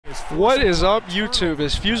What is up, YouTube?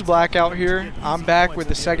 It's Fuse Blackout here. I'm back with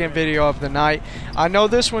the second video of the night. I know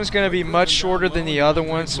this one's going to be much shorter than the other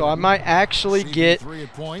one, so I might actually get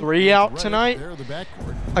 3 out tonight.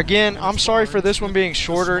 Again, I'm sorry for this one being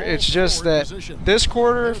shorter. It's just that this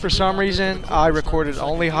quarter, for some reason, I recorded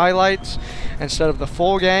only highlights instead of the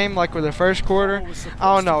full game like with the first quarter.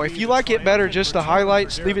 I don't know. If you like it better, just the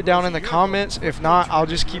highlights, leave it down in the comments. If not, I'll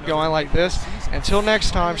just keep going like this. Until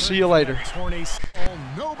next time, see you later.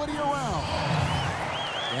 Nobody around.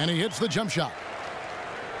 And he hits the jump shot.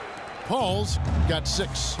 Paul's got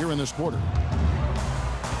 6 here in this quarter.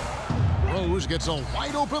 Rose gets a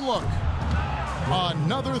wide open look.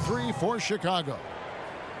 Another 3 for Chicago.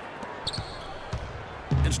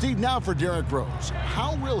 And Steve, now for Derrick Rose.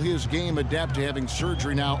 How will his game adapt to having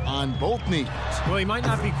surgery now on both knees? Well, he might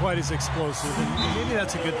not be quite as explosive, and maybe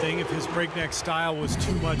that's a good thing if his breakneck style was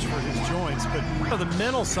too much for his joints. But the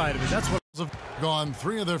mental side of it, that's what have gone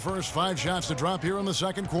 3 of their first 5 shots to drop here in the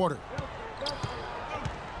second quarter.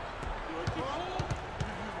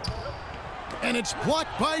 And it's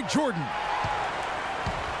blocked by Jordan.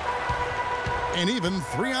 An even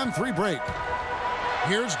 3-on-3 break.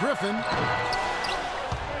 Here's Griffin.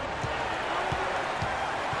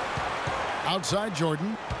 Outside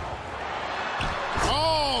Jordan.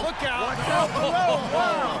 Oh, look out. Watch out below.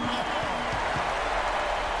 Wow.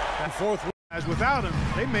 And fourth, as without him,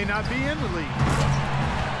 they may not be in the league.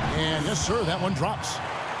 And yes, sir, that one drops.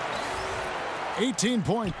 18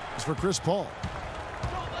 points for Chris Paul.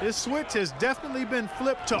 This switch has definitely been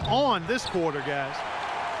flipped to on this quarter, guys.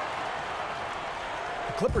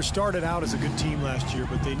 The Clippers started out as a good team last year,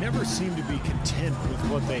 but they never seemed to be content with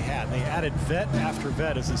what they had. They added vet after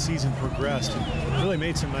vet as the season progressed and really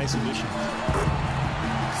made some nice additions.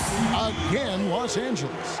 Again, Los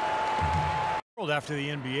Angeles. After the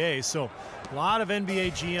NBA, so a lot of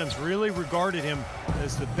NBA GMs really regarded him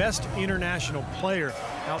as the best international player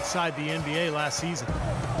outside the NBA last season.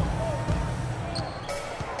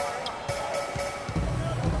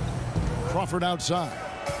 Crawford outside.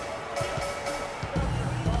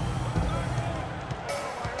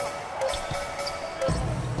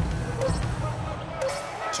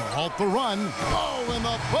 To halt the run. Oh, and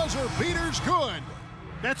the buzzer beater's good.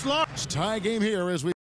 That's lost. Tie game here as we